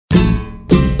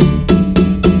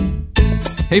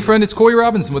Hey friend, it's Corey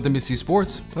Robinson with NBC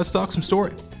Sports. Let's talk some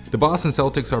story. The Boston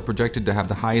Celtics are projected to have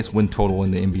the highest win total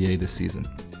in the NBA this season.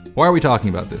 Why are we talking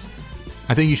about this?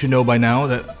 I think you should know by now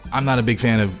that I'm not a big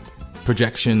fan of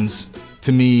projections.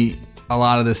 To me, a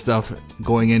lot of this stuff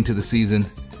going into the season,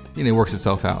 works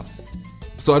itself out.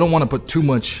 So I don't want to put too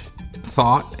much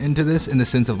thought into this in the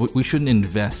sense of we shouldn't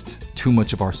invest too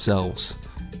much of ourselves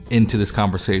into this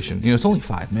conversation. It's only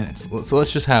 5 minutes. So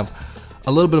let's just have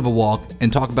a little bit of a walk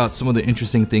and talk about some of the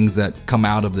interesting things that come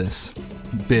out of this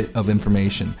bit of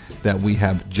information that we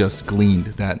have just gleaned,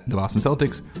 that the Boston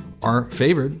Celtics are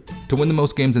favored to win the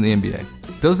most games in the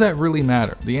NBA. Does that really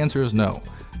matter? The answer is no.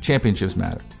 Championships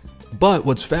matter. But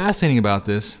what's fascinating about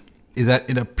this is that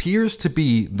it appears to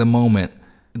be the moment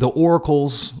the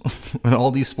oracles and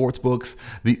all these sports books,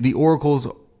 the oracles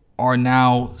are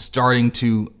now starting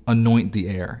to anoint the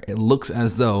air. It looks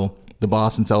as though the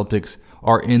Boston Celtics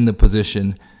are in the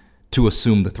position to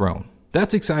assume the throne.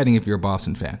 That's exciting if you're a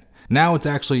Boston fan. Now it's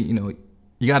actually, you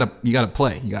gotta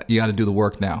play. You gotta do the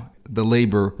work now. The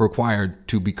labor required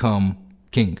to become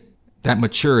king. That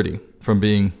maturity from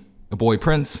being a boy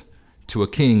prince to a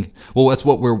king. Well, that's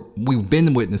what we've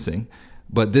been witnessing.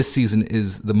 But this season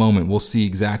is the moment. We'll see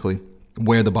exactly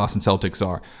where the Boston Celtics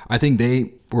are. I think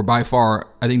they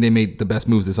made the best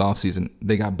moves this offseason.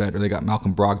 They got better. They got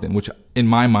Malcolm Brogdon, which in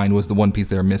my mind was the one piece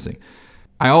they were missing.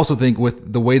 I also think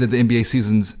with the way that the NBA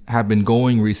seasons have been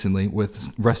going recently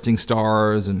with resting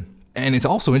stars and it's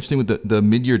also interesting with the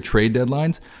mid-year trade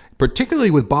deadlines, particularly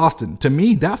with Boston. To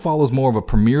me, that follows more of a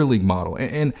Premier League model.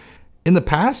 And in the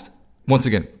past, once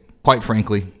again, quite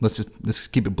frankly, let's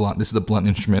keep it blunt. This is a blunt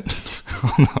instrument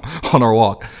on our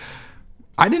walk.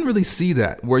 I didn't really see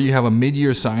that where you have a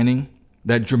mid-year signing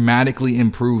that dramatically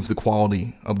improves the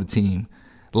quality of the team,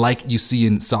 like you see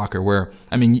in soccer, where,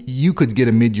 you could get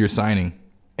a mid-year signing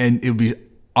and it would be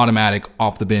automatic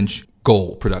off the bench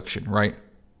goal production, right?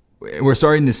 We're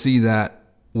starting to see that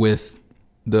with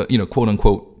the, quote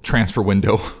unquote transfer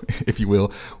window, if you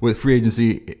will, with free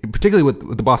agency, particularly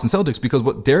with the Boston Celtics, because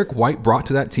what Derek White brought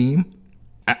to that team,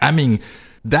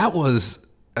 that was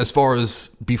as far as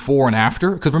before and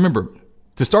after. Because remember,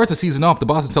 to start the season off, the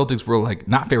Boston Celtics were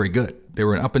not very good. They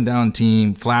were an up and down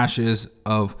team, flashes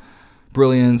of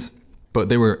brilliance, but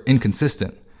they were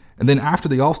inconsistent. And then after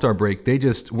the All-Star break, they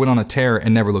just went on a tear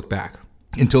and never looked back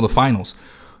until the finals.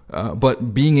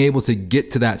 But being able to get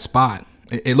to that spot,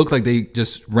 it looked like they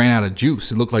just ran out of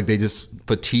juice. It looked like they just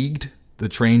fatigued. The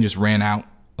train just ran out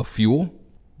of fuel.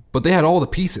 But they had all the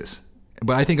pieces.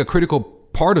 But I think a critical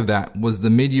part of that was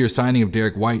the mid-year signing of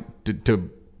Derek White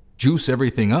to juice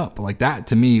everything up. Like that,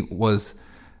 to me, was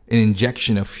an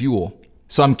injection of fuel.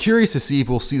 So I'm curious to see if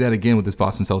we'll see that again with this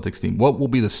Boston Celtics team. What will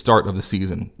be the start of the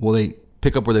season? Will they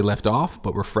pick up where they left off,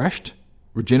 but refreshed,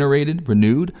 regenerated,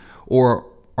 renewed? Or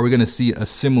are we going to see a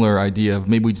similar idea of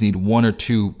maybe we just need one or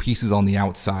two pieces on the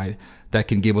outside that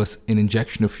can give us an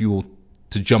injection of fuel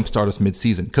to jumpstart us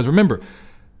mid-season? Because remember,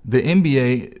 the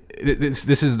NBA,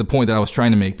 this is the point that I was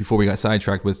trying to make before we got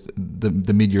sidetracked with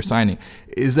the mid-year signing,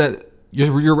 is that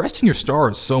you're resting your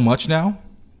stars so much now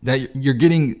that you're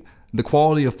getting the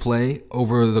quality of play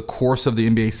over the course of the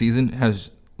NBA season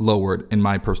has lowered, in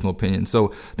my personal opinion.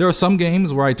 So there are some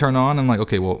games where I turn on and I'm like,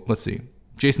 okay, well, let's see.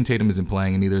 Jason Tatum isn't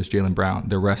playing, and neither is Jaylen Brown.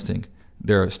 They're resting.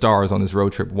 They're stars on this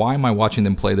road trip. Why am I watching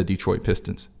them play the Detroit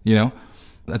Pistons?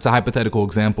 That's a hypothetical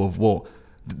example of,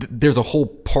 there's a whole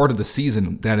part of the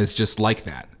season that is just like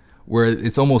that, where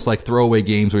it's almost like throwaway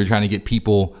games where you're trying to get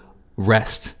people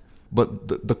rest, but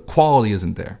the quality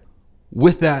isn't there.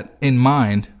 With that in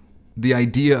mind, the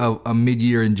idea of a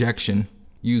mid-year injection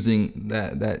using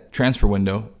that transfer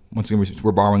window, once again,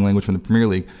 we're borrowing language from the Premier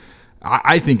League,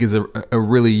 I think is a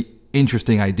really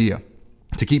interesting idea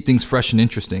to keep things fresh and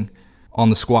interesting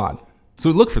on the squad. So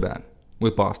look for that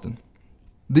with Boston.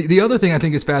 The other thing I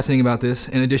think is fascinating about this,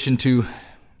 in addition to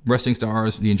resting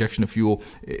stars, the injection of fuel,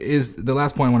 is the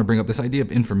last point I want to bring up, this idea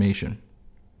of information.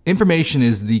 Information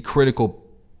is the critical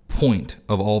point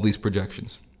of all these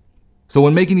projections. So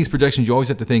when making these projections, you always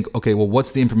have to think, okay, well,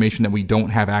 what's the information that we don't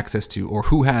have access to, or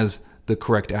who has the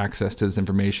correct access to this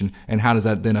information, and how does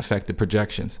that then affect the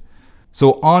projections?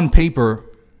 So on paper,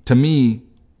 to me,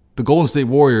 the Golden State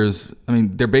Warriors,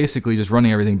 they're basically just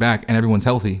running everything back and everyone's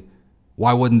healthy.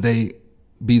 Why wouldn't they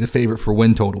be the favorite for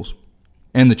win totals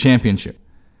and the championship?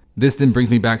 This then brings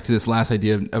me back to this last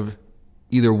idea of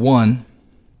either one,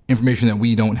 information that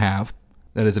we don't have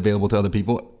that is available to other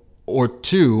people, or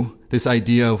two, this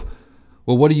idea of,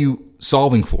 well, what are you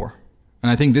solving for?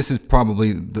 And I think this is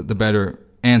probably the better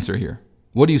answer here.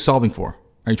 What are you solving for?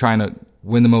 Are you trying to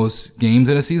win the most games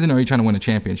in a season, or are you trying to win a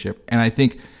championship? And I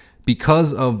think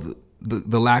because of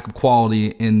the lack of quality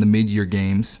in the mid-year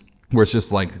games, where it's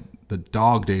just like the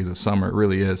dog days of summer, it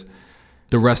really is,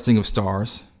 the resting of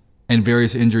stars, and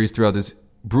various injuries throughout this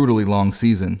brutally long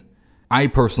season, I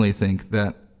personally think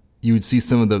that you would see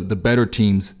some of the better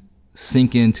teams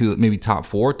sink into maybe top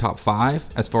 4, top 5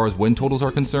 as far as win totals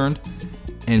are concerned,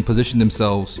 and position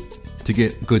themselves to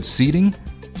get good seeding,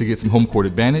 to get some home court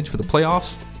advantage for the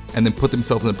playoffs, and then put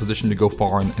themselves in a position to go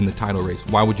far in the title race.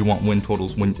 Why would you want win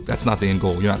totals when that's not the end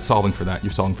goal? You're not solving for that.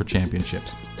 You're solving for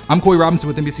championships. I'm Corey Robinson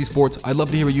with NBC Sports. I'd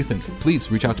love to hear what you think.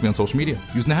 Please reach out to me on social media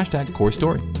using the hashtag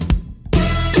CoreyStory.